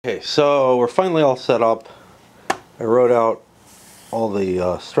Okay, so we're finally all set up. I wrote out all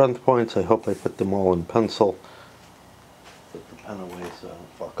the strength points. I hope I put them all in pencil. Put the pen away so I don't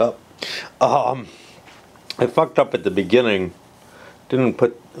fuck up. I fucked up at the beginning. Didn't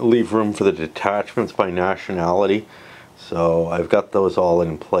leave room for the detachments by nationality. So I've got those all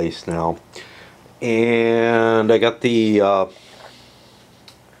in place now. And I got the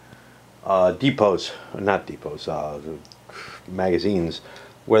depots, not depots, the magazines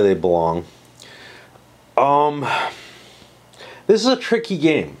where they belong. This is a tricky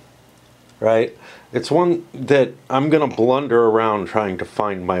game, right? It's one that I'm gonna blunder around trying to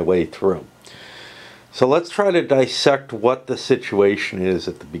find my way through. So let's try to dissect what the situation is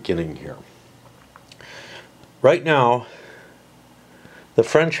at the beginning here. Right now, the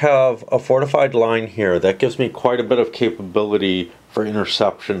French have a fortified line here that gives me quite a bit of capability for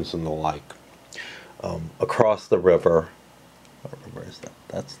interceptions and the like across the river. What river is that?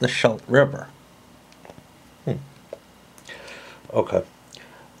 That's the Scheldt River. Okay.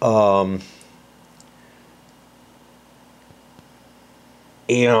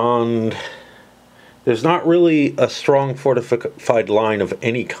 And there's not really a strong fortified line of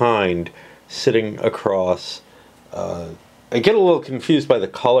any kind sitting across. I get a little confused by the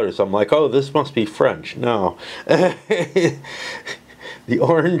colors. I'm like, oh, this must be French. No. The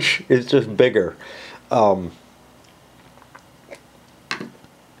orange is just bigger.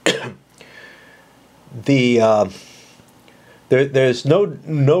 There's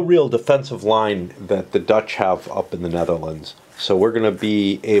no real defensive line that the Dutch have up in the Netherlands, so we're going to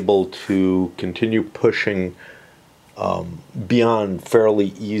be able to continue pushing beyond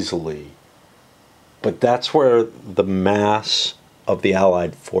fairly easily. But that's where the mass of the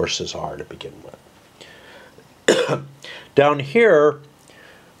Allied forces are to begin with. Down here,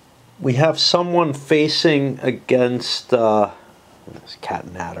 we have someone facing against Cat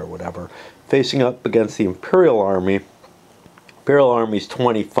and Hat or whatever, facing up against the Imperial Army. Imperial Army is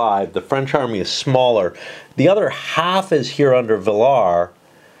 25. The French army is smaller. The other half is here under Villars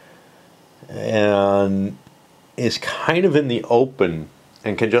and is kind of in the open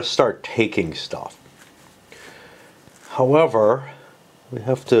and can just start taking stuff. However, we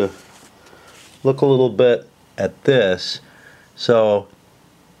have to look a little bit at this. So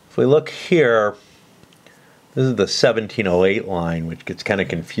if we look here, this is the 1708 line, which gets kind of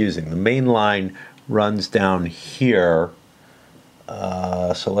confusing. The main line runs down here.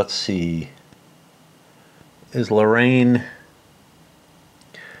 So let's see. Is Lorraine...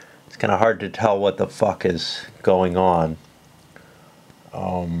 It's kind of hard to tell what the fuck is going on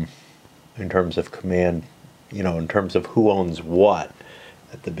in terms of command, you know, in terms of who owns what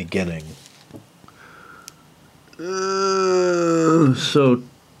at the beginning. So...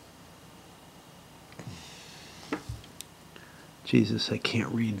 Jesus, I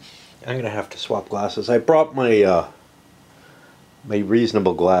can't read. I'm going to have to swap glasses. I brought my my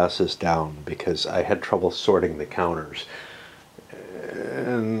reasonable glasses down because I had trouble sorting the counters.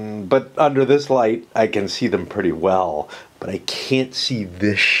 But under this light, I can see them pretty well, but I can't see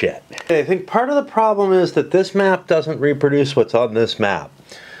this shit. I think part of the problem is that this map doesn't reproduce what's on this map.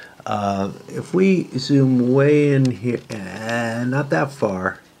 If we zoom way in here, not that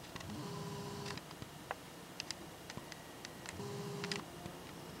far.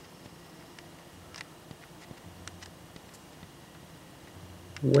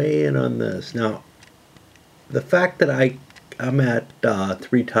 Way in on this. Now, the fact that I'm at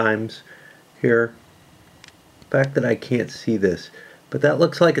 3 times here, the fact that I can't see this, but that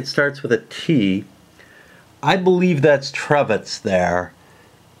looks like it starts with a T. I believe that's Trevitz there,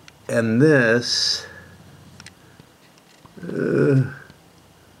 and this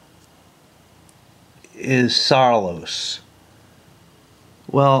is Sarlos.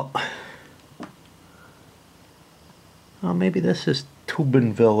 Well, maybe this is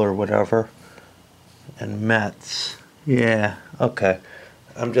Tubinville or whatever, and Metz. Yeah, okay.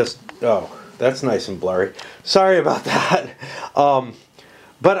 I'm just, oh, that's nice and blurry. Sorry about that.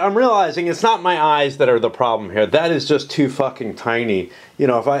 But I'm realizing it's not my eyes that are the problem here. That is just too fucking tiny. You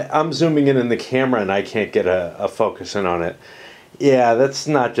know, if I'm zooming in the camera and I can't get a focus in on it. Yeah, that's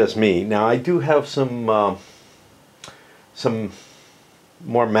not just me. Now, I do have some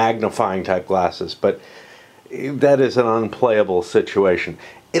more magnifying type glasses, but that is an unplayable situation.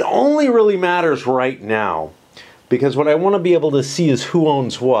 It only really matters right now because what I want to be able to see is who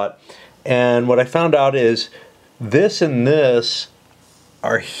owns what. And what I found out is this and this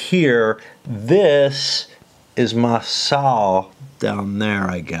are here. This is Massal down there,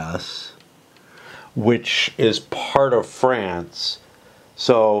 I guess, which is part of France.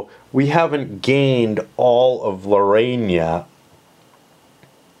 So we haven't gained all of Lorraine yet.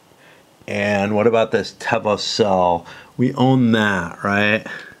 And what about this Tevosel? We own that, right?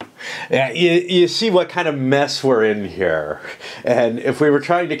 Yeah, you see what kind of mess we're in here. And if we were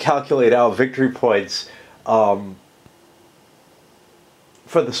trying to calculate out victory points for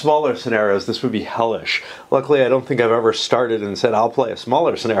the smaller scenarios, this would be hellish. Luckily, I don't think I've ever started and said, I'll play a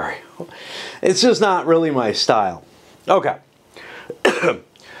smaller scenario. It's just not really my style. Okay.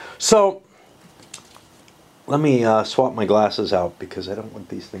 So, let me swap my glasses out because I don't want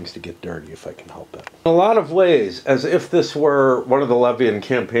these things to get dirty if I can help it. In a lot of ways, as if this were one of the Levian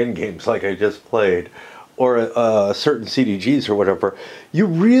campaign games like I just played, or certain CDGs or whatever, you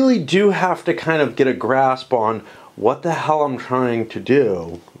really do have to kind of get a grasp on what the hell I'm trying to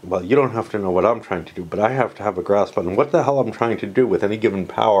do. Well, you don't have to know what I'm trying to do, but I have to have a grasp on what the hell I'm trying to do with any given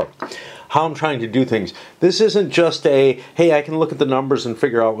power. How I'm trying to do things. This isn't just a, hey, I can look at the numbers and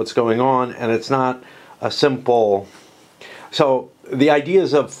figure out what's going on, and it's not a simple... So the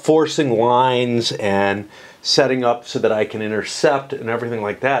ideas of forcing lines and setting up so that I can intercept and everything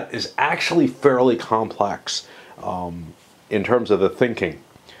like that is actually fairly complex in terms of the thinking.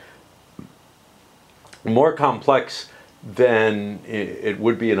 More complex than it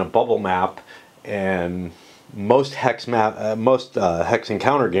would be in a bubble map, and most hex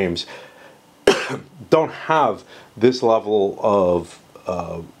encounter games don't have this level of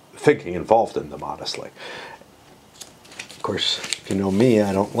thinking involved in them, honestly. Of course, if you know me,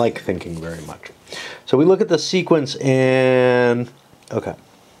 I don't like thinking very much. So we look at the sequence and, okay.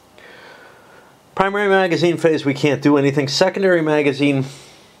 Primary magazine phase, we can't do anything. Secondary magazine,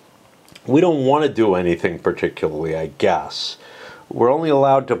 we don't want to do anything particularly, I guess. We're only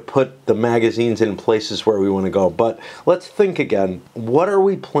allowed to put the magazines in places where we want to go. But let's think again. What are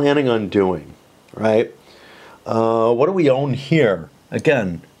we planning on doing, right? What do we own here?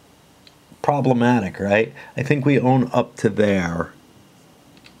 Again, problematic, right? I think we own up to there.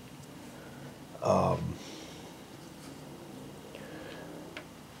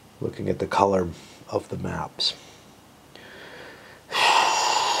 Looking at the color of the maps.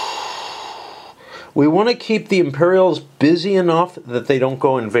 We want to keep the Imperials busy enough that they don't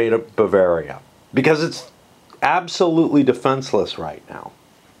go invade Bavaria, because it's absolutely defenseless right now.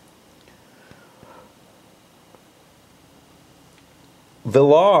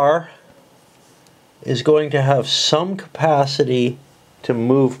 Villar is going to have some capacity to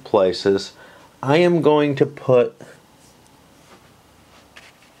move places. I am going to put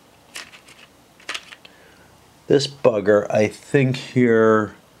this bugger, I think,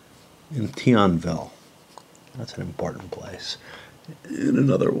 here in Thionville. That's an important place in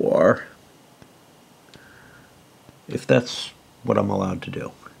another war, if that's what I'm allowed to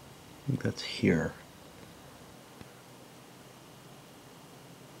do. I think that's here.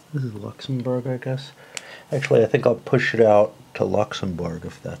 This is Luxembourg, I guess. Actually, I think I'll push it out to Luxembourg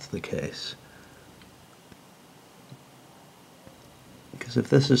if that's the case. Because if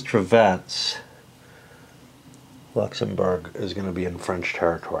this is Trevets, Luxembourg is going to be in French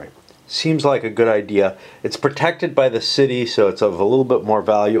territory. Seems like a good idea. It's protected by the city, so it's of a little bit more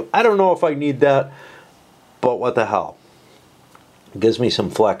value. I don't know if I need that, but what the hell. It gives me some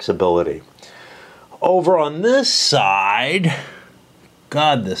flexibility. Over on this side...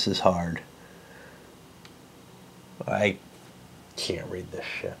 God, this is hard. I can't read this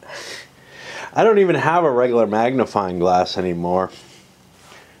shit. I don't even have a regular magnifying glass anymore.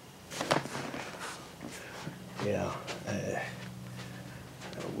 Yeah.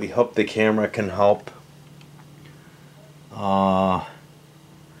 We hope the camera can help.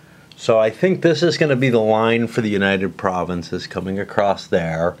 So I think this is going to be the line for the United Provinces coming across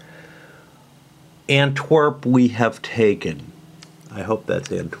there. Antwerp we have taken. I hope that's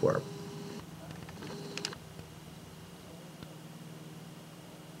Antwerp.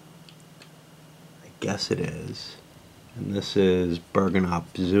 I guess it is. And this is Bergen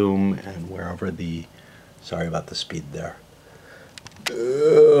op Zoom and wherever the, sorry about the speed there.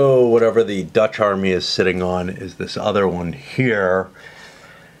 Oh, whatever the Dutch army is sitting on is this other one here.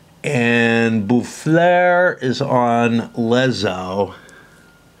 And Boufflers is on Lezo,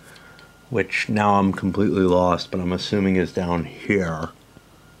 which now I'm completely lost, but I'm assuming is down here,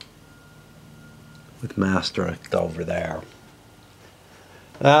 with Maastricht over there.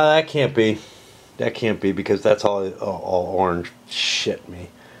 That can't be. That can't be, because that's all orange. Shit me.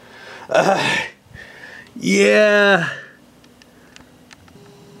 Yeah.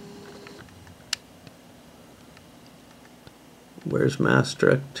 Where's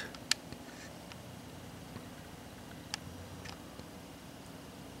Maastricht?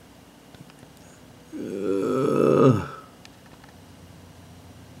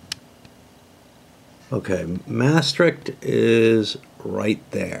 Okay, Maastricht is right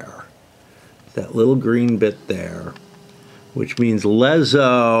there. that little green bit there, which means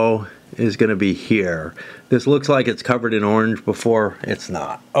Lezo is going to be here. This looks like it's covered in orange before. It's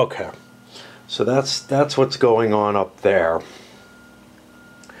not. Okay. So that's what's going on up there.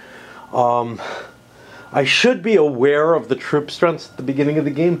 I should be aware of the troop strengths at the beginning of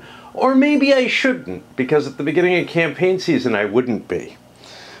the game, or maybe I shouldn't, because at the beginning of campaign season I wouldn't be,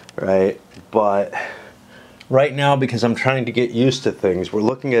 right? But right now, because I'm trying to get used to things, we're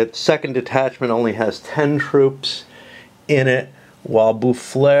looking at 2nd Detachment only has 10 troops in it, while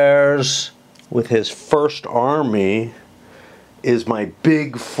Boufflers, with his 1st Army, is my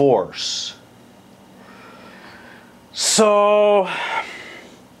big force. So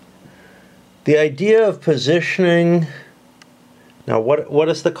the idea of positioning, now what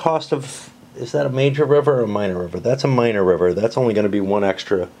is the cost of, is that a major river or a minor river? That's a minor river. That's only going to be 1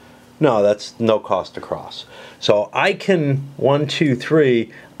 extra. No, that's no cost to cross. So I can, 1, 2,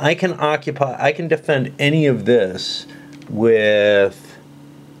 3, I can defend any of this with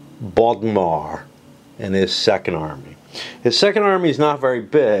Bodmar and his 2nd Army. His 2nd Army is not very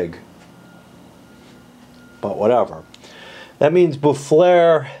big, but whatever. That means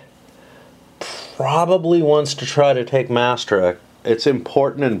Boufflers probably wants to try to take Maastricht. It's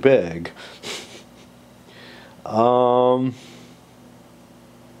important and big. But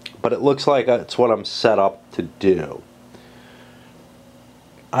it looks like it's what I'm set up to do.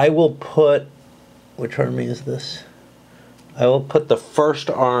 I will put, which army is this? I will put the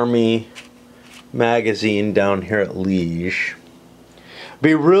 1st Army magazine down here at Liege.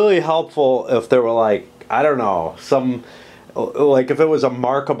 Be really helpful if there were, like, I don't know, some, like if it was a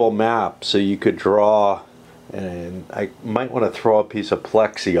markable map so you could draw, and I might want to throw a piece of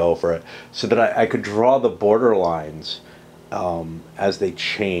plexi over it so that I could draw the border lines as they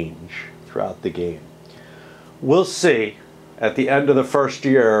change throughout the game. We'll see at the end of the 1st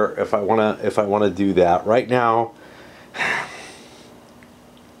year if I want to do that. Right now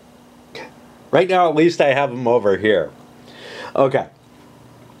at least I have them over here. Okay.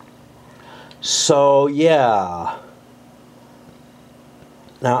 So yeah.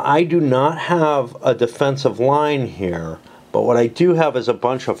 Now I do not have a defensive line here, but what I do have is a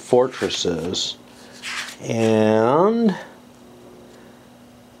bunch of fortresses, and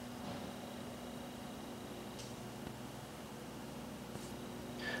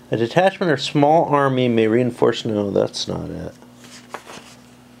a detachment or small army may reinforce. No, that's not it.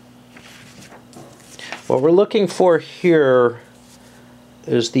 What we're looking for here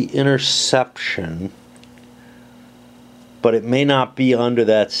is the interception, but it may not be under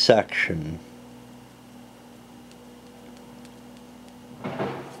that section.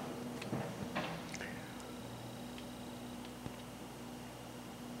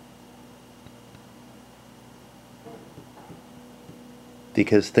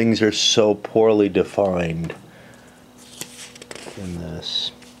 Because things are so poorly defined in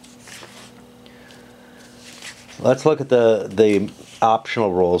this. Let's look at the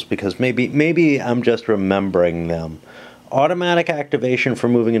optional rules, because maybe I'm just remembering them. Automatic activation for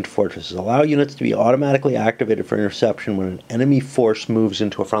moving into fortresses. Allow units to be automatically activated for interception when an enemy force moves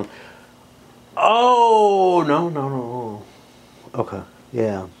into a front. Oh, no. Okay,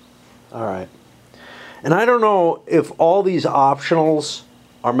 yeah. All right. And I don't know if all these optionals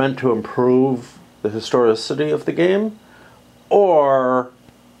are meant to improve the historicity of the game, or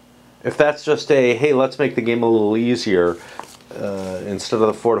if that's just a, hey, let's make the game a little easier instead of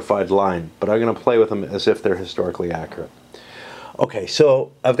the fortified line. But I'm going to play with them as if they're historically accurate. Okay,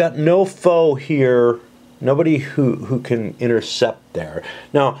 so I've got no foe here, nobody who can intercept there.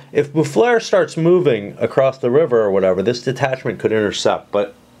 Now, if Boufflers starts moving across the river or whatever, this detachment could intercept,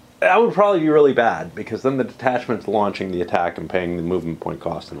 but that would probably be really bad, because then the detachment's launching the attack and paying the movement point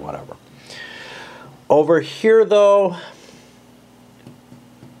cost and whatever. Over here, though,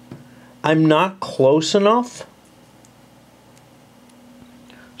 I'm not close enough.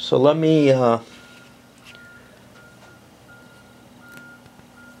 So let me I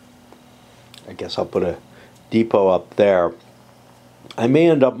guess I'll put a depot up there. I may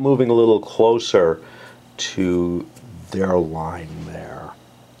end up moving a little closer to their line there.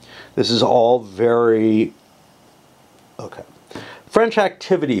 This is all very okay. French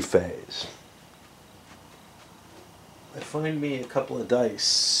activity phase. Find me a couple of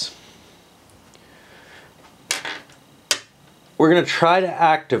dice. We're going to try to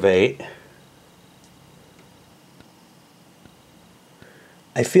activate.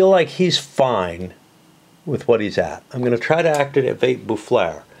 I feel like he's fine with what he's at. I'm going to try to activate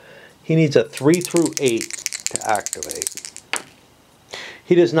Boufflers. He needs a 3 through 8 to activate.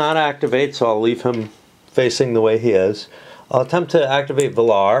 He does not activate, so I'll leave him facing the way he is. I'll attempt to activate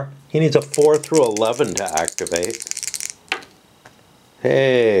Villar. He needs a 4 through 11 to activate.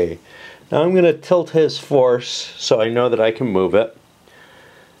 Hey, now I'm going to tilt his force so I know that I can move it.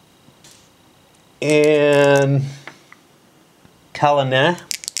 And Kalané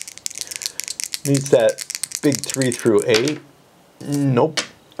needs that big 3 through 8. Nope.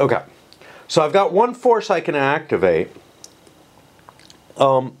 Okay. So I've got one force I can activate.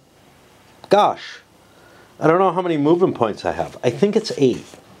 Gosh, I don't know how many movement points I have. I think it's 8.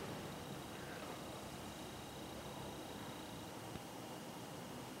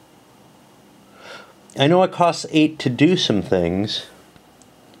 I know it costs 8 to do some things.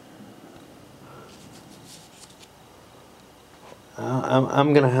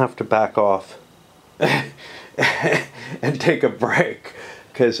 I'm going to have to back off and take a break,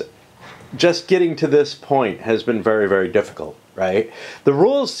 because just getting to this point has been very, very difficult, right? The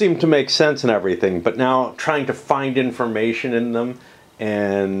rules seem to make sense and everything, but now trying to find information in them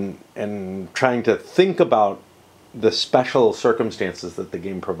and trying to think about the special circumstances that the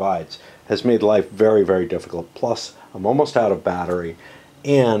game provides has made life very, very difficult. Plus, I'm almost out of battery,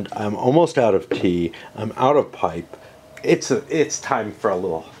 and I'm almost out of tea. I'm out of pipe. It's time for a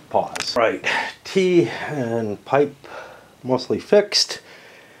little pause. Right, tea and pipe mostly fixed.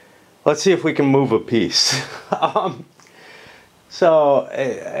 Let's see if we can move a piece. So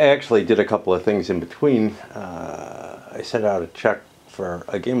I actually did a couple of things in between. I sent out a check for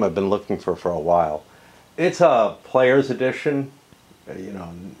a game I've been looking for a while. It's a player's edition, you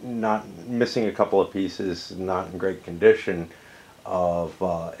know, not missing a couple of pieces, not in great condition, of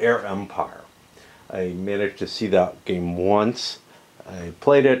Air Empire. I managed to see that game once. I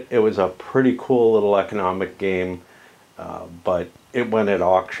played it. It was a pretty cool little economic game, but it went at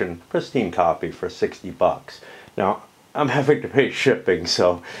auction, pristine copy, for 60 bucks. Now, I'm having to pay shipping,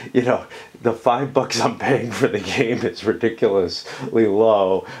 so, you know, the $5 I'm paying for the game is ridiculously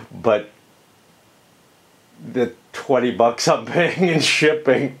low, but the 20 bucks I'm paying in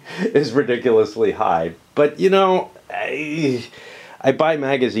shipping is ridiculously high. But, you know, I buy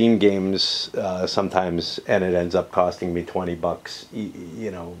magazine games sometimes, and it ends up costing me 20 bucks,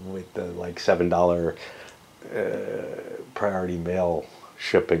 you know, with the like $7 priority mail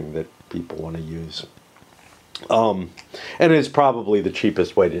shipping that people want to use. And it's probably the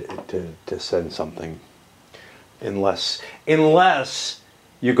cheapest way to send something, unless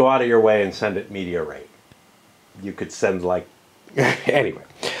you go out of your way and send it media rate. You could send like, anyway.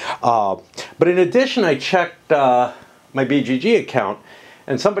 But in addition, I checked my BGG account,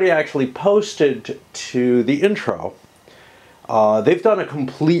 and somebody actually posted to the intro. They've done a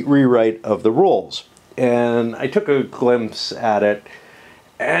complete rewrite of the rules, and I took a glimpse at it,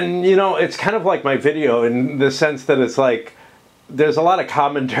 and you know, it's kind of like my video in the sense that it's like there's a lot of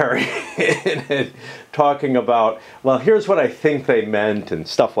commentary in it talking about, well, here's what I think they meant and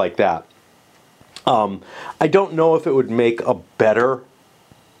stuff like that. I don't know if it would make a better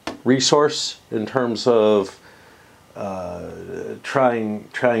resource in terms of trying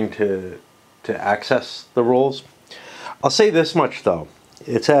to access the rules. I'll say this much though,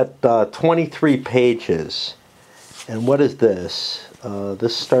 it's at 23 pages, and what is this?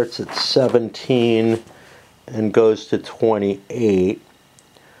 This starts at 17 and goes to 28,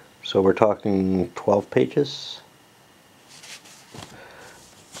 so we're talking 12 pages?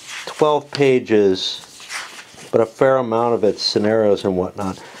 12 pages, but a fair amount of it's scenarios and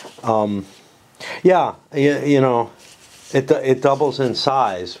whatnot. Yeah, you know, it doubles in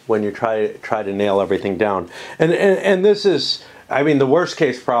size when you try to nail everything down. And this is, I mean, the worst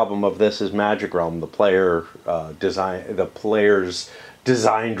case problem of this is Magic Realm, the players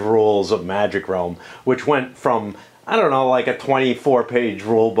designed rules of Magic Realm, which went from, I don't know, like a 24-page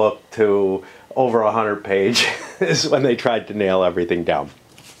rule book to over 100 pages when they tried to nail everything down.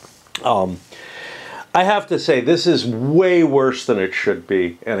 I have to say, this is way worse than it should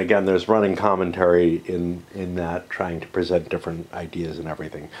be. And again, there's running commentary in that, trying to present different ideas and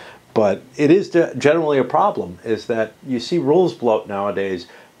everything. But it is generally a problem, is that you see rules bloat nowadays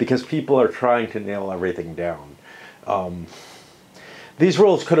because people are trying to nail everything down. These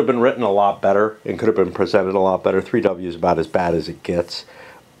rules could have been written a lot better and could have been presented a lot better. 3W is about as bad as it gets.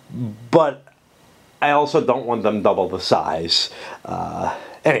 But I also don't want them double the size.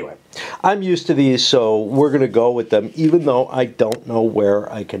 Anyway, I'm used to these, so we're going to go with them, even though I don't know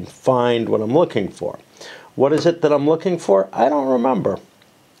where I can find what I'm looking for. What is it that I'm looking for? I don't remember.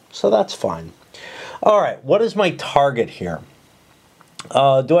 So that's fine. All right, what is my target here? Do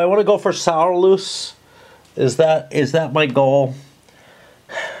I want to go for Sourloose? Is that my goal?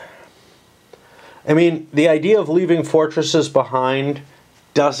 I mean, the idea of leaving fortresses behind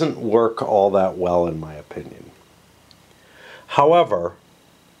doesn't work all that well, in my opinion. However,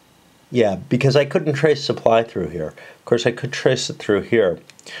 yeah, because I couldn't trace supply through here. Of course, I could trace it through here.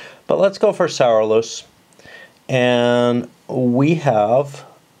 But let's go for Saarloos. And we have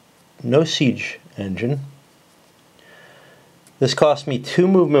no siege engine. This cost me 2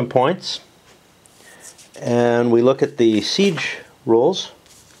 movement points. And we look at the siege rules,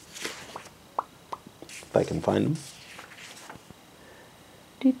 if I can find them.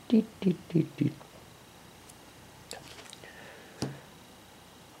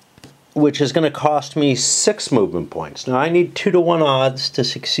 Which is going to cost me 6 movement points. Now I need 2-to-1 odds to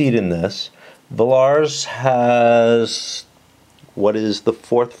succeed in this. Villars has what is the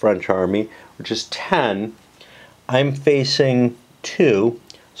 4th French army, which is 10. I'm facing 2,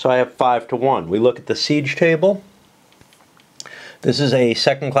 so I have 5-to-1. We look at the siege table. This is a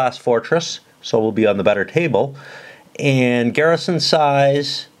 2nd-class fortress, so we'll be on the better table. And garrison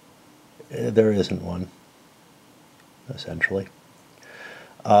size, there isn't one, essentially.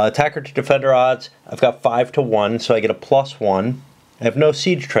 Attacker to defender odds, I've got 5-to-1, so I get a +1. I have no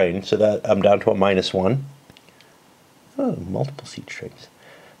siege train, so that I'm down to a -1. Oh, multiple siege trains.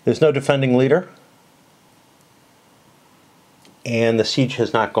 There's no defending leader. And the siege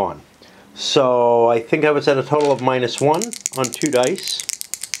has not gone. So I think I was at a total of -1 on 2 dice.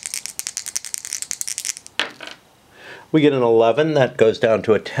 We get an 11, that goes down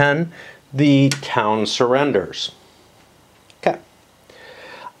to a 10. The town surrenders. Okay.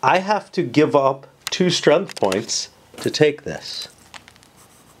 I have to give up 2 strength points to take this.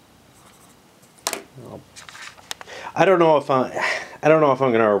 I don't know if I'm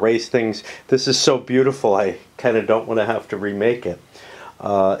going to erase things. This is so beautiful. I kind of don't want to have to remake it.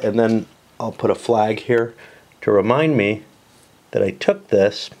 And then I'll put a flag here to remind me that I took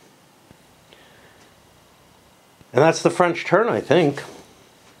this. And that's the French turn, I think.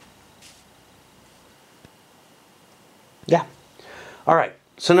 Yeah. All right.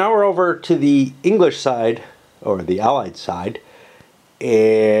 So now we're over to the English side, or the Allied side.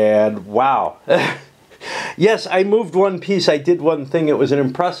 And wow. Yes, I moved one piece, I did one thing, it was an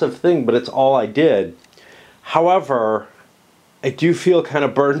impressive thing, but it's all I did. However, I do feel kind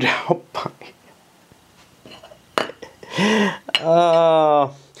of burned out by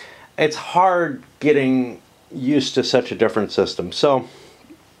it's hard getting used to such a different system. So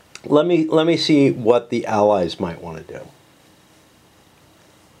let me see what the Allies might want to do.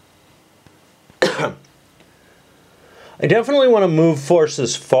 I definitely want to move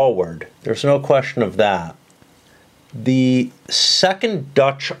forces forward. There's no question of that. The 2nd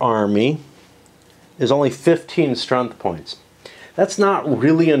Dutch army is only 15 strength points. That's not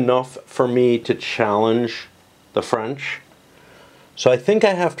really enough for me to challenge the French. So I think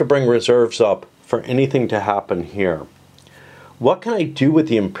I have to bring reserves up for anything to happen here. What can I do with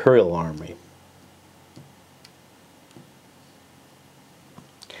the Imperial army?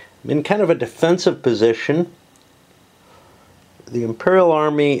 I'm in kind of a defensive position. The Imperial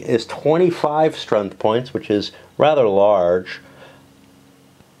army is 25 strength points, which is rather large.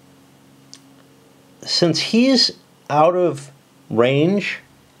 Since he's out of range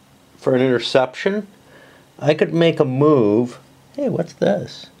for an interception, I could make a move. Hey, what's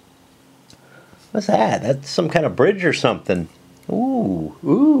this? What's that? That's some kind of bridge or something. Ooh,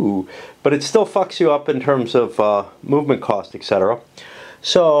 ooh. But it still fucks you up in terms of movement cost, etc.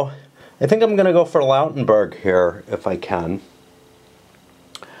 So I think I'm going to go for Lautenberg here if I can.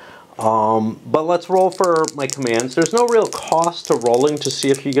 But let's roll for my commands. There's no real cost to rolling to see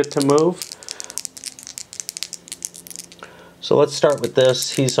if you get to move. So let's start with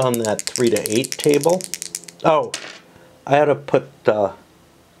this. He's on that 3 to 8 table. Oh, I had to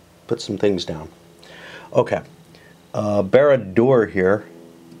put some things down. Okay. Barad-dûr here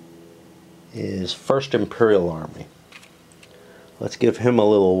is 1st Imperial Army. Let's give him a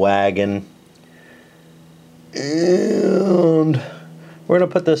little wagon. And we're going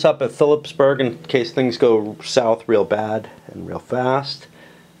to put this up at Philipsburg in case things go south real bad and real fast.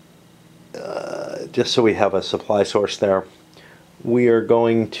 Just so we have a supply source there. We are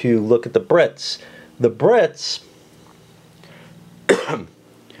going to look at the Brits. The Brits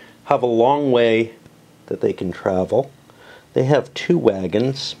have a long way that they can travel. They have 2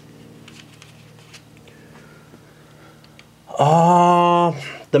 wagons.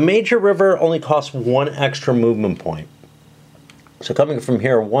 The major river only costs 1 extra movement point. So coming from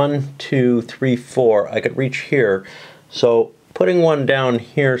here, 1, 2, 3, 4, I could reach here. So putting one down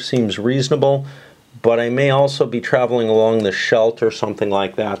here seems reasonable, but I may also be traveling along the Scheldt or something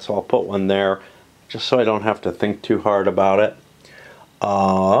like that, so I'll put one there, just so I don't have to think too hard about it.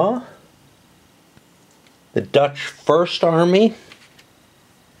 The Dutch First Army.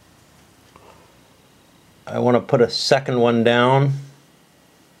 I want to put a second one down.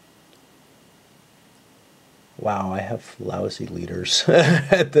 Wow, I have lousy leaders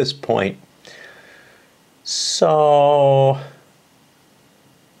at this point. So,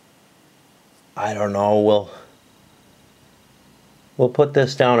 I don't know, we'll put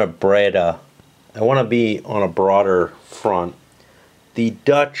this down at Breda. I want to be on a broader front. The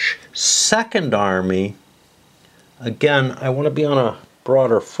Dutch Second Army, again, I want to be on a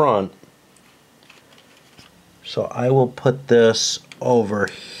broader front. So I will put this over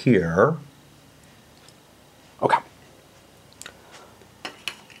here. Okay.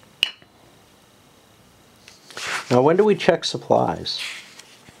 Now, when do we check supplies?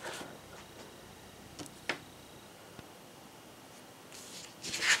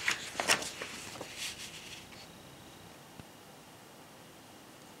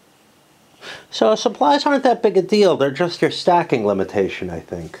 So supplies aren't that big a deal. They're just your stacking limitation, I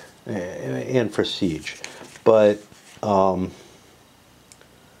think, and for siege. But we're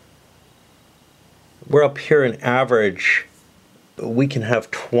up here in average. We can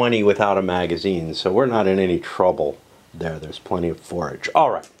have 20 without a magazine, so we're not in any trouble there. There's plenty of forage. All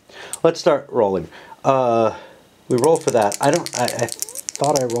right, let's start rolling. We roll for that. I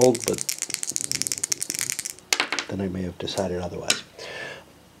thought I rolled, but then I may have decided otherwise.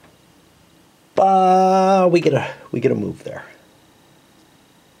 We get a move there.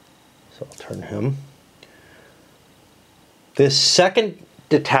 So I'll turn him. This second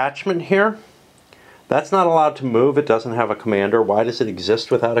detachment here, that's not allowed to move. It doesn't have a commander. Why does it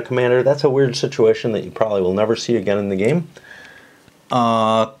exist without a commander? That's a weird situation that you probably will never see again in the game.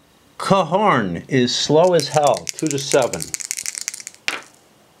 Cahorn is slow as hell, 2 to 7.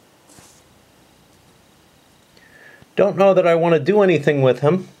 Don't know that I want to do anything with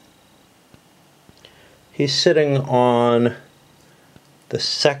him. He's sitting on the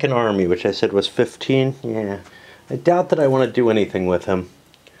Second Army, which I said was 15. Yeah, I doubt that I want to do anything with him.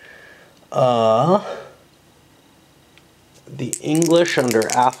 The English under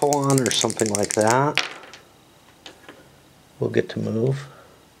Athlon or something like that. We'll get to move.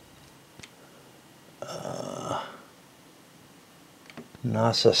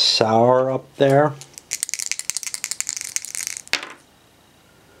 Nasa Sour up there.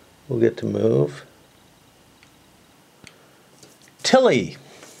 We'll get to move. Tilly.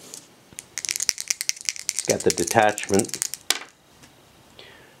 He's got the detachment.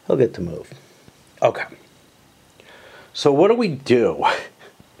 He'll get to move. Okay. So what do we do?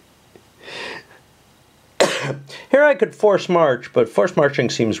 Here I could force march, but force marching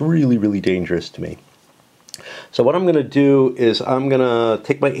seems really, really dangerous to me. So what I'm going to do is I'm going to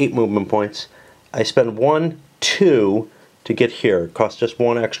take my 8 movement points. I spend 1, 2 to get here. It costs just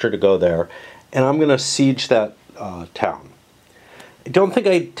 1 extra to go there. And I'm going to siege that town. I don't think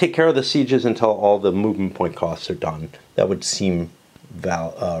I take care of the sieges until all the movement point costs are done. That would seem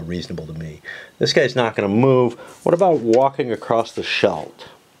reasonable to me. This guy's not going to move. What about walking across the Scheldt?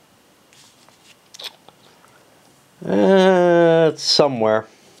 It's somewhere.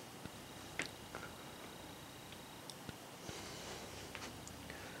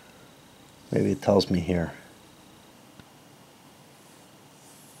 Maybe it tells me here.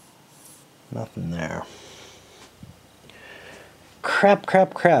 Nothing there. Crap,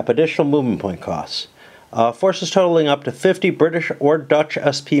 crap, crap. Additional movement point costs. Forces totaling up to 50 British or Dutch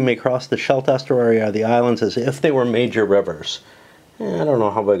SP may cross the Scheldt estuary or the islands as if they were major rivers. I don't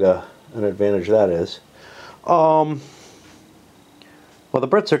know how big an advantage that is. Well, the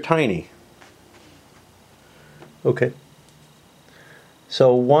Brits are tiny. Okay.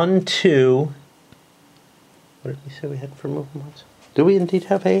 So 1, 2. What did we say we had for movements? Do we indeed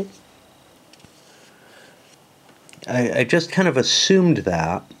have 8? I just kind of assumed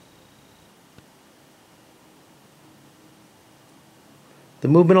that. The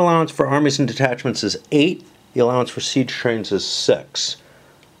movement allowance for armies and detachments is 8. The allowance for siege trains is 6.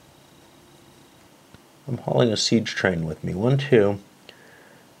 I'm hauling a siege train with me. 1, 2,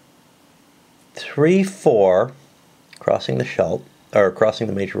 3, 4, crossing the Scheldt, or crossing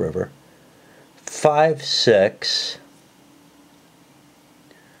the major river. 5, 6,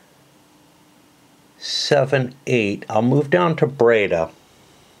 7, 8. I'll move down to Breda.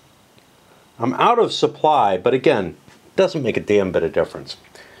 I'm out of supply, but again, doesn't make a damn bit of difference.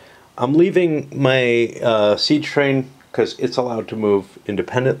 I'm leaving my siege train because it's allowed to move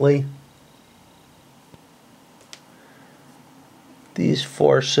independently. These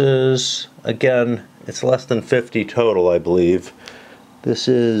forces, again, it's less than 50 total, I believe. This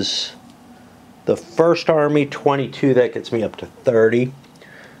is the First Army, 22. That gets me up to 30.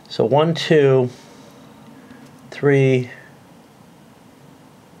 So 1, 2, 3.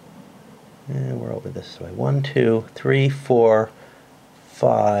 And where are over this way. 1, 2, 3, 4,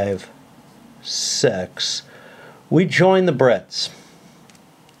 5, 6. We join the Brits.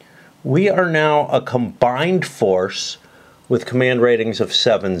 We are now a combined force with command ratings of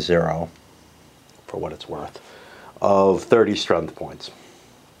 7-0, for what it's worth, of 30 strength points.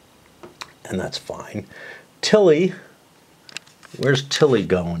 And that's fine. Tilly, where's Tilly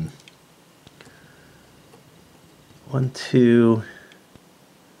going? 1, 2,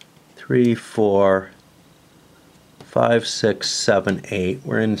 3, 4, 5, 6, 7, 8.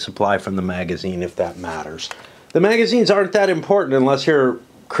 We're in supply from the magazine, if that matters. The magazines aren't that important unless you're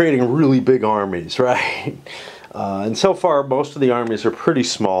creating really big armies, right? And so far, most of the armies are pretty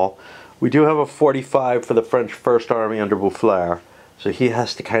small. We do have a 45 for the French First Army under Boufflers, so he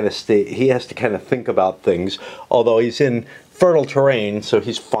has to kind of think about things. Although he's in fertile terrain, so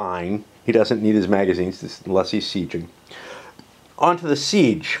he's fine. He doesn't need his magazines unless he's sieging. On to the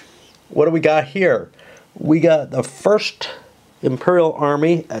siege. What do we got here? We got the First Imperial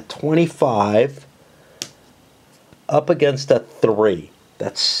Army at 25 up against a 3.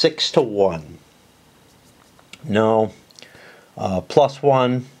 That's 6 to 1. No.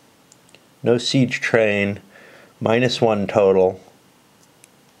 +1. No siege train. -1 total.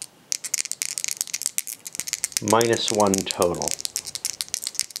 -1 total.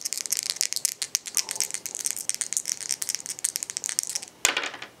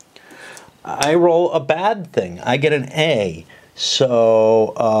 I roll a bad thing. I get an A.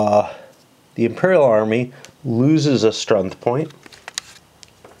 So the Imperial Army loses a strength point,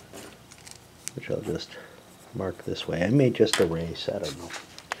 which I'll just mark this way. I may just erase, I don't know.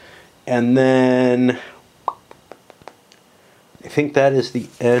 And then I think that is the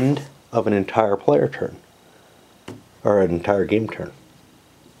end of an entire player turn, or an entire game turn.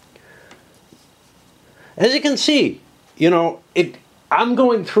 As you can see, you know, I'm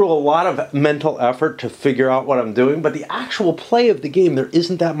going through a lot of mental effort to figure out what I'm doing, but the actual play of the game, there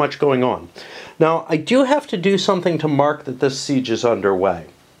isn't that much going on. Now, I do have to do something to mark that this siege is underway.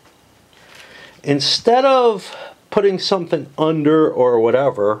 Instead of putting something under or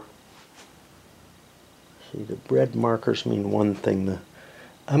whatever, see, the red markers mean one thing.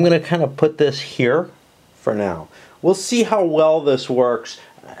 I'm going to kind of put this here for now. We'll see how well this works.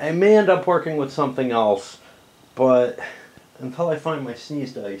 I may end up working with something else, but until I find my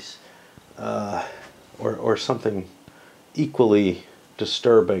sneeze dice, or something equally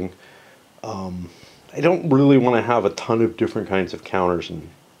disturbing, I don't really want to have a ton of different kinds of counters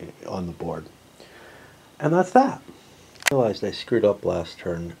on the board. And that's that. I realized I screwed up last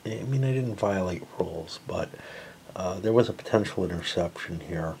turn. I mean, I didn't violate rules, but there was a potential interception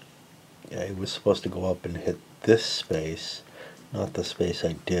here. I was supposed to go up and hit this space, not the space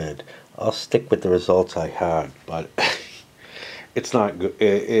I did. I'll stick with the results I had, but it's not good.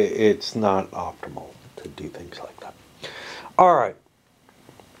 It's not optimal to do things like that. All right.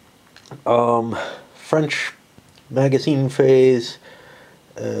 French magazine phase.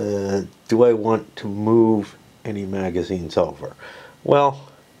 Do I want to move any magazines over?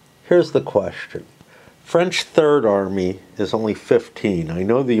 Well, here's the question. French Third Army is only 15. I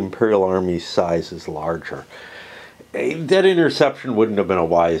know the Imperial Army's size is larger. That interception wouldn't have been a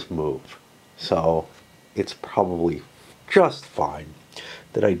wise move. So it's probably just fine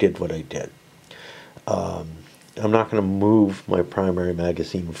that I did what I did. I'm not going to move my primary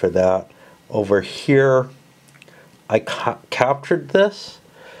magazine for that. Over here, I captured this.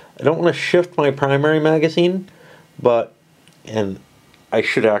 I don't want to shift my primary magazine, and I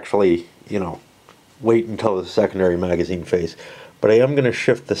should actually, you know, wait until the secondary magazine phase. But I am going to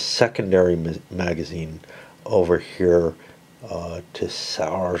shift the secondary magazine over here to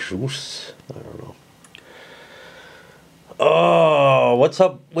Sarjus. I don't know. Oh, what's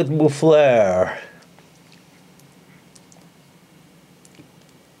up with Boufflers?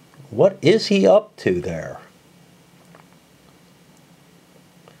 What is he up to there?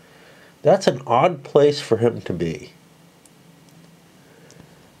 That's an odd place for him to be.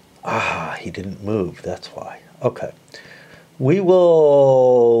 Ah, he didn't move, that's why. Okay. We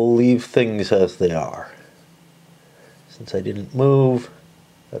will leave things as they are. Since I didn't move,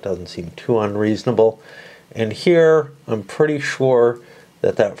 that doesn't seem too unreasonable. And here, I'm pretty sure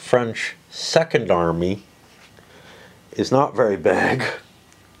that French Second Army is not very big.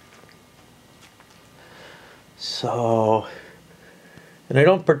 So, and I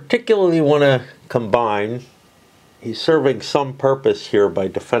don't particularly want to combine. He's serving some purpose here by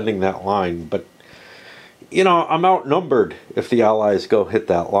defending that line, but, you know, I'm outnumbered if the Allies go hit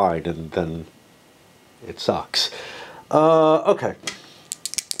that line, and then it sucks. Okay.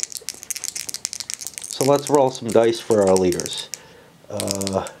 So let's roll some dice for our leaders.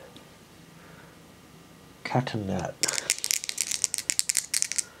 Catanette.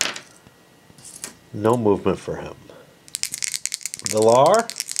 No movement for him. Villar.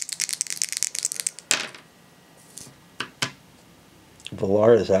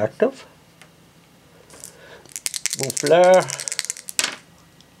 Villar is active. Bouffleur.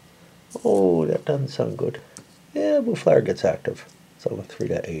 Oh, that doesn't sound good. Yeah, Bouffleur gets active. It's on a 3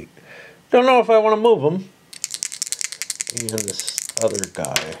 to 8. Don't know if I want to move him. And this other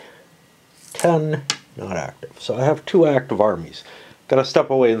guy, 10, not active. So I have 2 active armies. Gotta step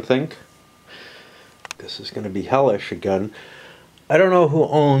away and think. This is going to be hellish again. I don't know who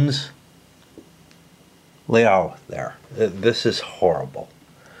owns Liao there. This is horrible.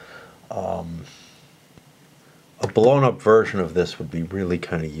 A blown up version of this would be really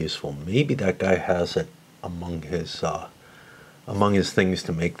kind of useful. Maybe that guy has it among his things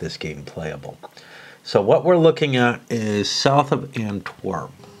to make this game playable. So what we're looking at is south of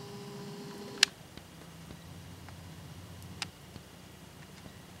Antwerp.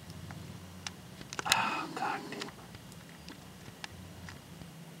 Oh, God.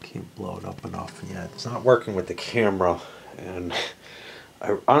 Can't blow it up enough yet. It's not working with the camera, and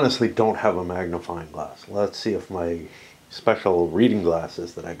I honestly don't have a magnifying glass. Let's see if my special reading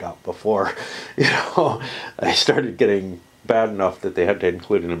glasses that I got before, I started getting bad enough that they had to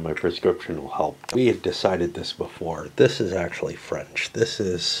include it in my prescription will help. We had decided this before. This is actually French. This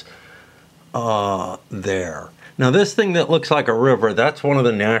is there. Now this thing that looks like a river, that's one of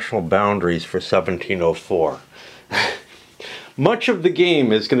the national boundaries for 1704. Much of the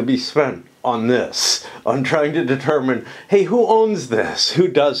game is going to be spent on this, on trying to determine, hey, who owns this? Who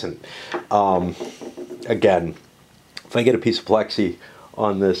doesn't? Again, if I get a piece of plexi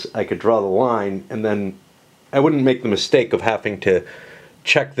on this, I could draw the line, and then I wouldn't make the mistake of having to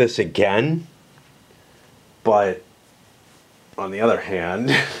check this again. But on the other hand,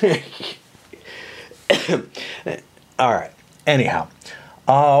 all right, anyhow.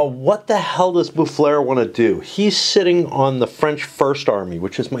 What the hell does Bouffleur want to do? He's sitting on the French First Army,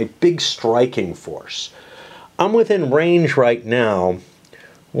 which is my big striking force. I'm within range right now,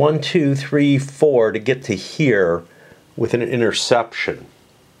 1, 2, 3, 4, to get to here with an interception.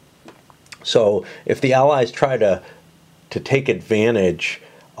 So if the Allies try to take advantage,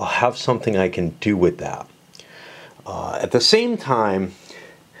 I'll have something I can do with that. At the same time,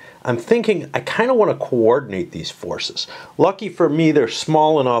 I'm thinking I kind of want to coordinate these forces. Lucky for me, they're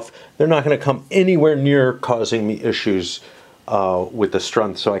small enough, they're not going to come anywhere near causing me issues with the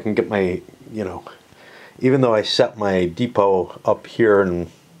strength, so I can get my, even though I set my depot up here and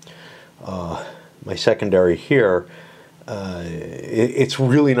my secondary here, it's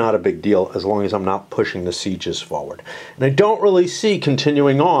really not a big deal as long as I'm not pushing the sieges forward. And I don't really see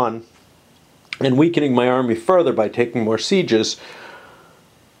continuing on and weakening my army further by taking more sieges,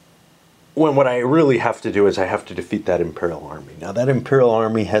 when what I really have to do is I have to defeat that Imperial army. Now that Imperial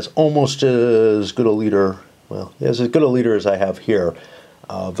army has almost as good a leader, well, he has as good a leader as I have here.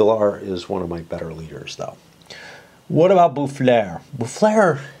 Villar is one of my better leaders, though. What about Bouffleur?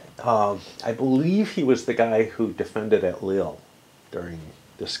 Bouffleur, I believe he was the guy who defended at Lille during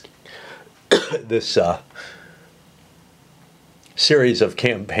this series of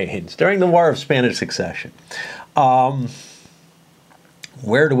campaigns, during the War of Spanish Succession.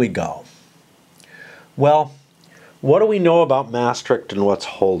 Where do we go? Well, what do we know about Maastricht and what's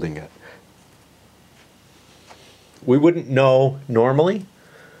holding it? We wouldn't know normally.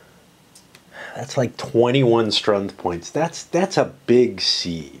 That's like 21 strength points. That's a big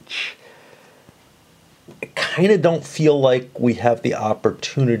siege. I kind of don't feel like we have the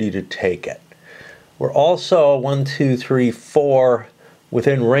opportunity to take it. We're also 1, 2, 3, 4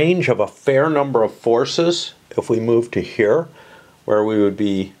 within range of a fair number of forces if we move to here, where we would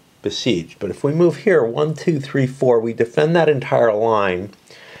be besieged. But if we move here, 1, 2, 3, 4, we defend that entire line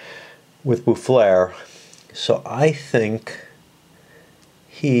with Bouffleur. So I think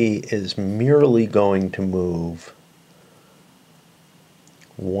he is merely going to move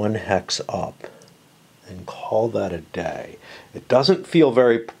 1 hex up and call that a day. It doesn't feel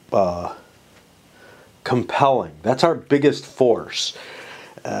very compelling. That's our biggest force.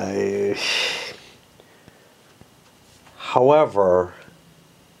 However,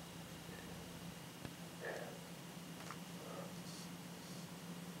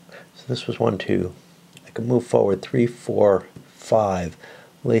 so this was 1, 2. I can move forward 3, 4, 5.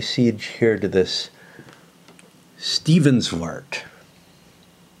 Lay siege here to this Stevenswart.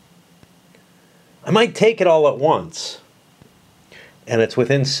 I might take it all at once. And it's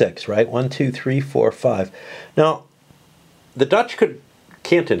within 6, right? 1, 2, 3, 4, 5. Now, the Dutch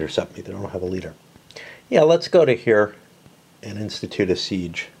can't intercept me. They don't have a leader. Yeah, let's go to here and institute a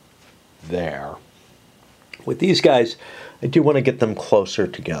siege there. With these guys, I do want to get them closer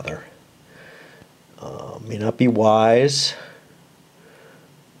together. May not be wise.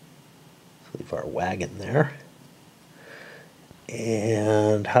 Leave our wagon there.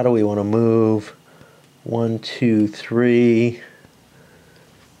 And how do we want to move? 1, 2, 3,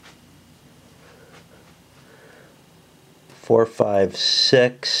 4, 5,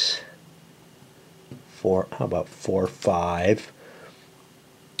 6. 4. How about 4, 5?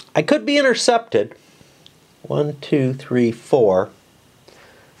 I could be intercepted. 1, 2, 3, 4.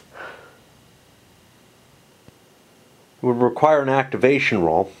 It would require an activation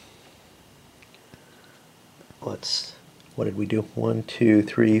roll. What did we do? 1, 2,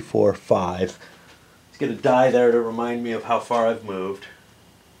 3, 4, 5. Let's get a die there to remind me of how far I've moved.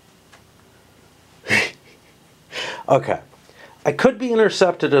 Okay. I could be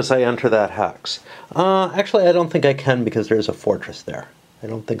intercepted as I enter that hex. Actually, I don't think I can because there's a fortress there. I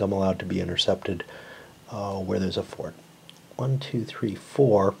don't think I'm allowed to be intercepted where there's a fort. 1, 2, 3,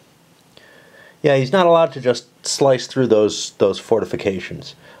 4. Yeah, he's not allowed to just slice through those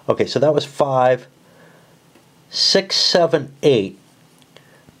fortifications. Okay, so that was 5, 6, 7, 8.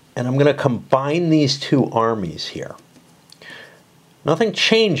 And I'm going to combine these two armies here. Nothing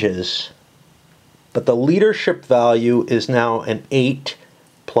changes, but the leadership value is now an 8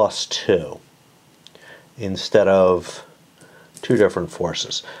 plus 2 instead of two different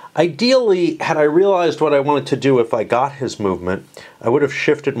forces. Ideally, had I realized what I wanted to do if I got his movement, I would have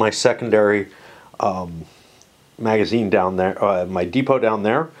shifted my secondary magazine down there, my depot down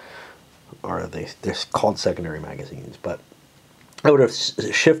there, or they're called secondary magazines, but I would have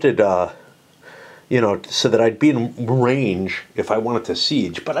shifted, you know, so that I'd be in range if I wanted to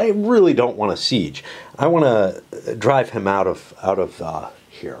siege, but I really don't want to siege. I want to drive him out of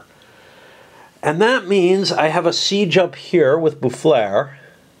here. And that means I have a siege up here with Boufflers,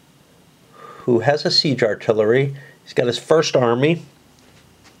 who has a siege artillery. He's got his first army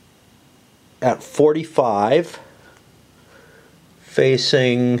at 45,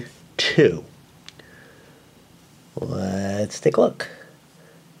 facing 2. Let's take a look.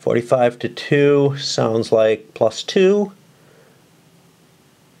 45 to 2 sounds like plus 2.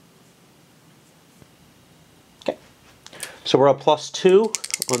 Okay, so we're at plus 2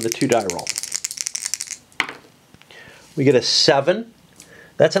 on the 2 die roll. We get a 7.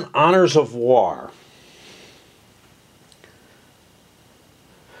 That's an honors of war.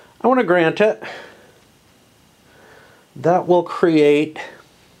 I want to grant it. That will create...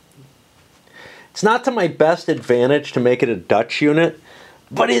 It's not to my best advantage to make it a Dutch unit,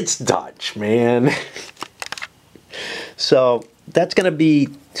 but it's Dutch, man. So that's going to be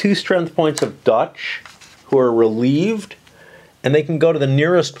 2 strength points of Dutch who are relieved, and they can go to the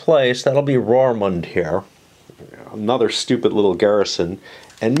nearest place. That'll be Roermond here. Another stupid little garrison.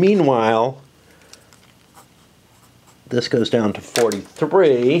 And meanwhile, this goes down to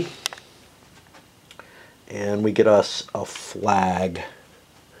 43, and we get us a flag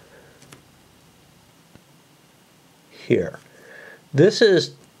here. This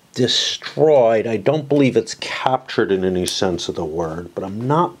is destroyed. I don't believe it's captured in any sense of the word, but I'm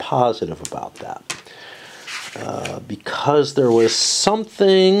not positive about that. Because there was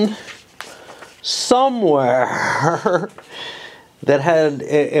something somewhere that had,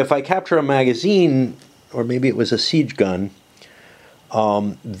 if I capture a magazine, or maybe it was a siege gun,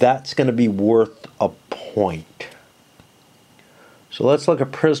 that's going to be worth a point. So let's look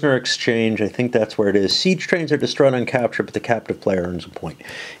at prisoner exchange. I think that's where it is. Siege trains are destroyed on capture, but the captive player earns a point.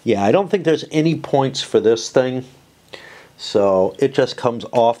 Yeah, I don't think there's any points for this thing. So it just comes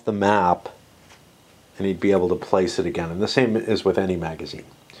off the map, and he'd be able to place it again. And the same is with any magazine.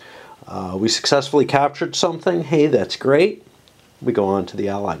 We successfully captured something. Hey, that's great. We go on to the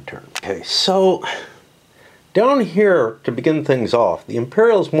Allied turn. Okay, so down here, to begin things off, the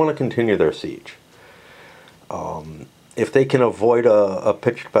Imperials want to continue their siege. If they can avoid a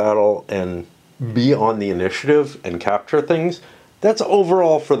pitched battle and be on the initiative and capture things, that's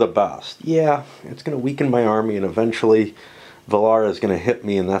overall for the best. Yeah, it's going to weaken my army, and eventually Valara is going to hit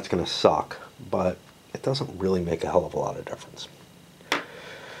me, and that's going to suck. But it doesn't really make a hell of a lot of difference.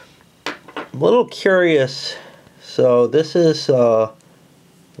 I'm a little curious. So this is,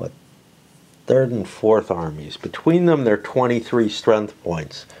 what, 3rd and 4th armies. Between them, they're 23 strength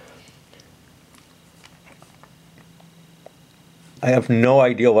points. I have no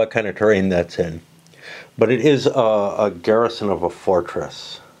idea what kind of terrain that's in, but it is a garrison of a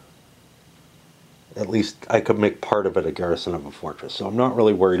fortress. At least I could make part of it a garrison of a fortress, so I'm not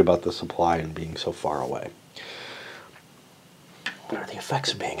really worried about the supply and being so far away. What are the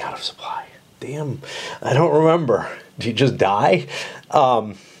effects of being out of supply? Damn, I don't remember. Did you just die?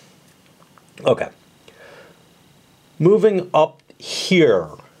 Okay. Moving up here,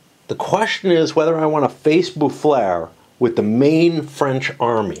 the question is whether I want to face Boufflers with the main French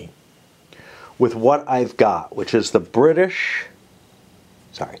army, with what I've got, which is the British,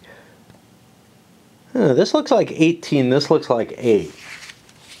 sorry, this looks like 18, this looks like 8.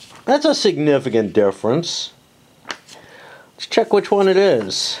 That's a significant difference. Let's check which one it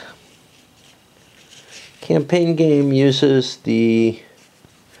is. Campaign game uses the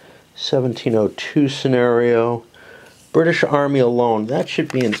 1702 scenario. British Army alone, that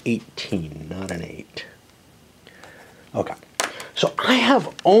should be an 18, not an 8. Okay, so I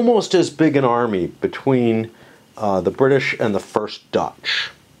have almost as big an army between the British and the first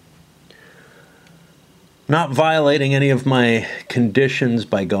Dutch. Not violating any of my conditions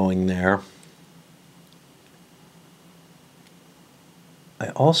by going there. I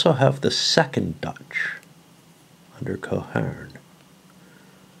also have the second Dutch under Cohern.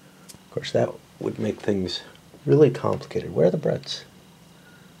 Of course, that would make things really complicated. Where are the Brits?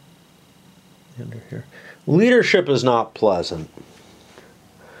 Under here. Leadership is not pleasant.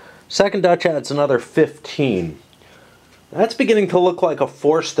 Second Dutch adds another 15. That's beginning to look like a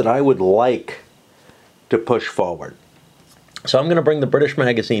force that I would like to push forward. So I'm going to bring the British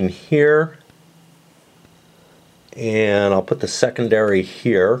magazine here, and I'll put the secondary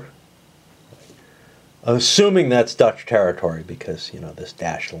here. Assuming that's Dutch territory because, you know, this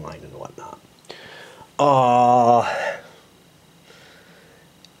dashed line and whatnot.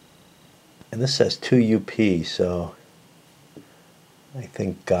 And this says 2 UP, so I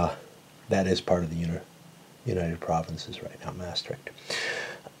think that is part of the United Provinces right now, Maastricht.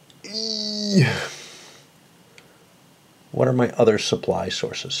 What are my other supply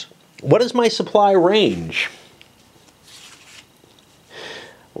sources? What is my supply range?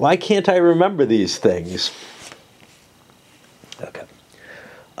 Why can't I remember these things? Okay.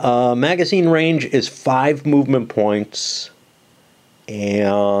 Magazine range is 5 movement points,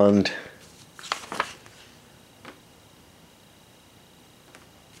 and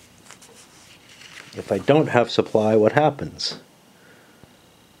if I don't have supply, what happens?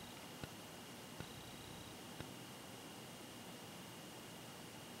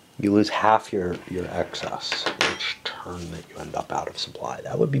 You lose half your excess each turn that you end up out of supply.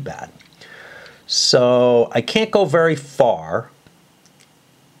 That would be bad. So I can't go very far.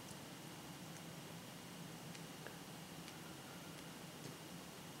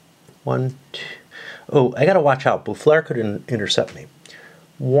 One, two. Oh, I got to watch out. Boufflers could intercept me.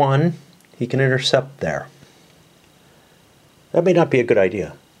 1, he can intercept there. That may not be a good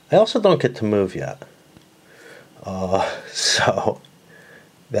idea. I also don't get to move yet. So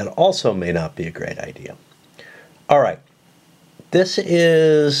that also may not be a great idea. All right. This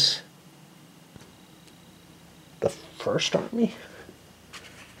is the first army.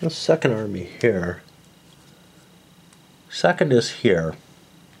 The second army here. Second is here.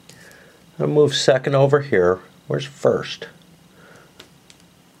 I'm going to move second over here. Where's first?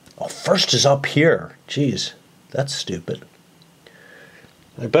 Oh, first is up here. Jeez, that's stupid.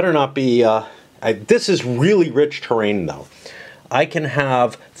 I better not be... this is really rich terrain, though. I can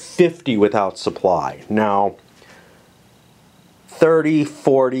have 50 without supply. Now, 30,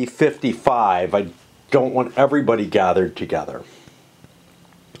 40, 55. I don't want everybody gathered together.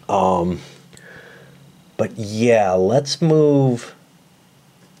 But yeah, let's move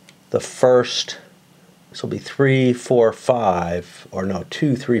the first. This will be 3, 4, 5, or no,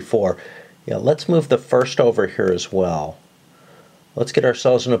 2, 3, 4. Yeah, let's move the first over here as well. Let's get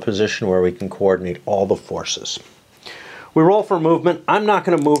ourselves in a position where we can coordinate all the forces. We roll for movement. I'm not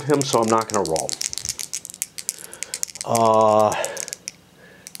going to move him, so I'm not going to roll.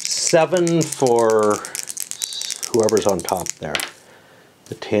 7 for whoever's on top there,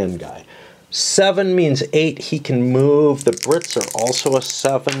 the tan guy. 7 means 8. He can move. The Brits are also a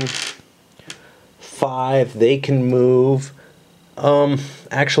 7. 5, they can move.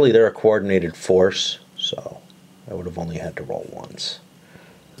 Actually, they're a coordinated force, so I would have only had to roll once.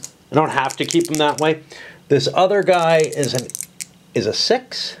 I don't have to keep them that way. This other guy is a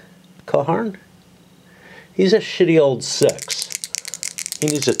 6, Cohern. He's a shitty old 6. He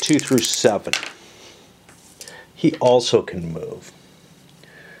needs a 2 through 7. He also can move.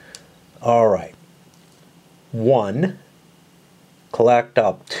 All right. 1, collect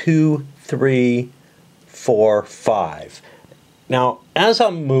up 2, 3, 4, 5. Now, as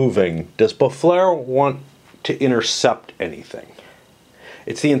I'm moving, does Boufflers want to intercept anything?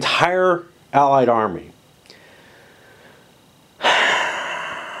 It's the entire Allied army.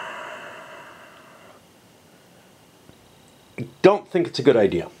 I don't think it's a good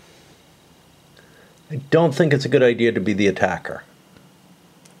idea. I don't think it's a good idea to be the attacker.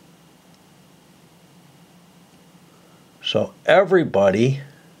 So everybody,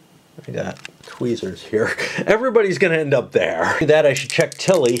 I got tweezers here, everybody's going to end up there. That I should check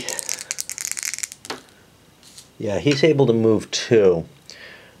Tilly. Yeah, he's able to move too.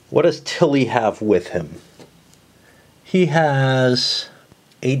 What does Tilly have with him? He has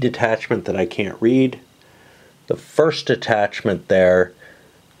a detachment that I can't read. The first detachment there,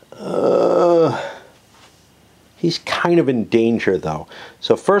 he's kind of in danger though.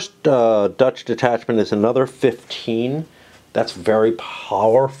 So first Dutch detachment is another 15. That's very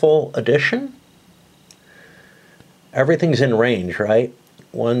powerful addition. Everything's in range, right?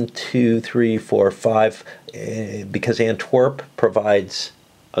 1, 2, 3, 4, 5. Because Antwerp provides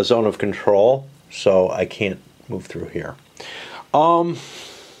a zone of control, so I can't move through here.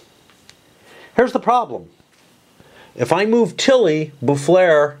 Here's the problem. If I move Tilly,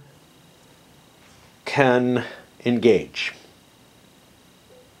 Boufflers can engage.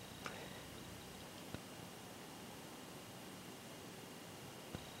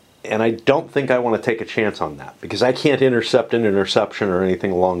 And I don't think I want to take a chance on that because I can't intercept an interception or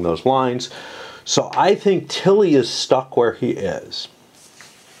anything along those lines. So I think Tilly is stuck where he is.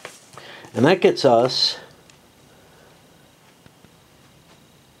 And that gets us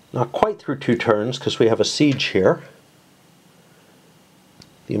not quite through 2 turns because we have a siege here.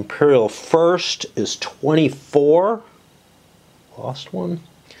 The Imperial first is 24. Lost one.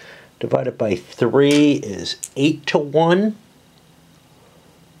 Divided by 3 is 8-1.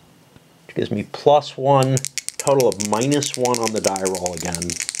 Which gives me +1. Total of -1 on the die roll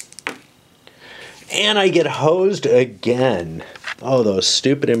again. And I get hosed again. Oh, those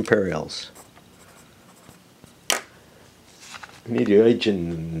stupid Imperials. I need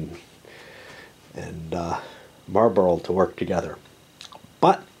Eugen and Marlborough to work together.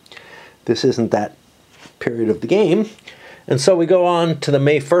 But this isn't that period of the game. And so we go on to the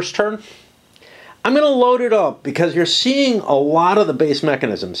May 1st turn. I'm going to load it up because you're seeing a lot of the base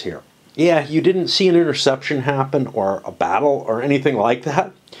mechanisms here. Yeah, you didn't see an interception happen or a battle or anything like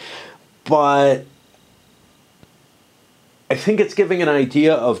that. But I think it's giving an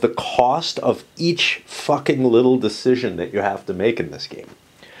idea of the cost of each fucking little decision that you have to make in this game.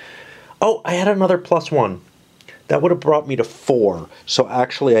 Oh, I had another +1. That would have brought me to 4. So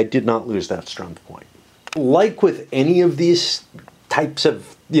actually, I did not lose that strength point. Like with any of these types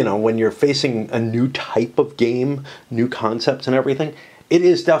of, when you're facing a new type of game, new concepts and everything, it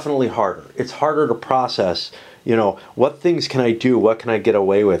is definitely harder. It's harder to process, what things can I do? What can I get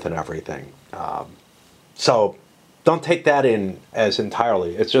away with and everything? So don't take that in as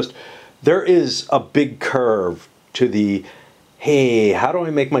entirely. It's just, there is a big curve to the, hey, how do I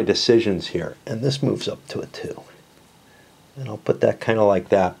make my decisions here? And this moves up to a 2. And I'll put that kind of like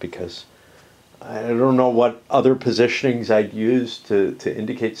that because I don't know what other positionings I'd use to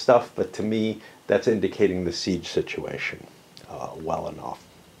indicate stuff, but to me, that's indicating the siege situation well enough.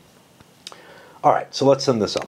 All right, so let's send this up.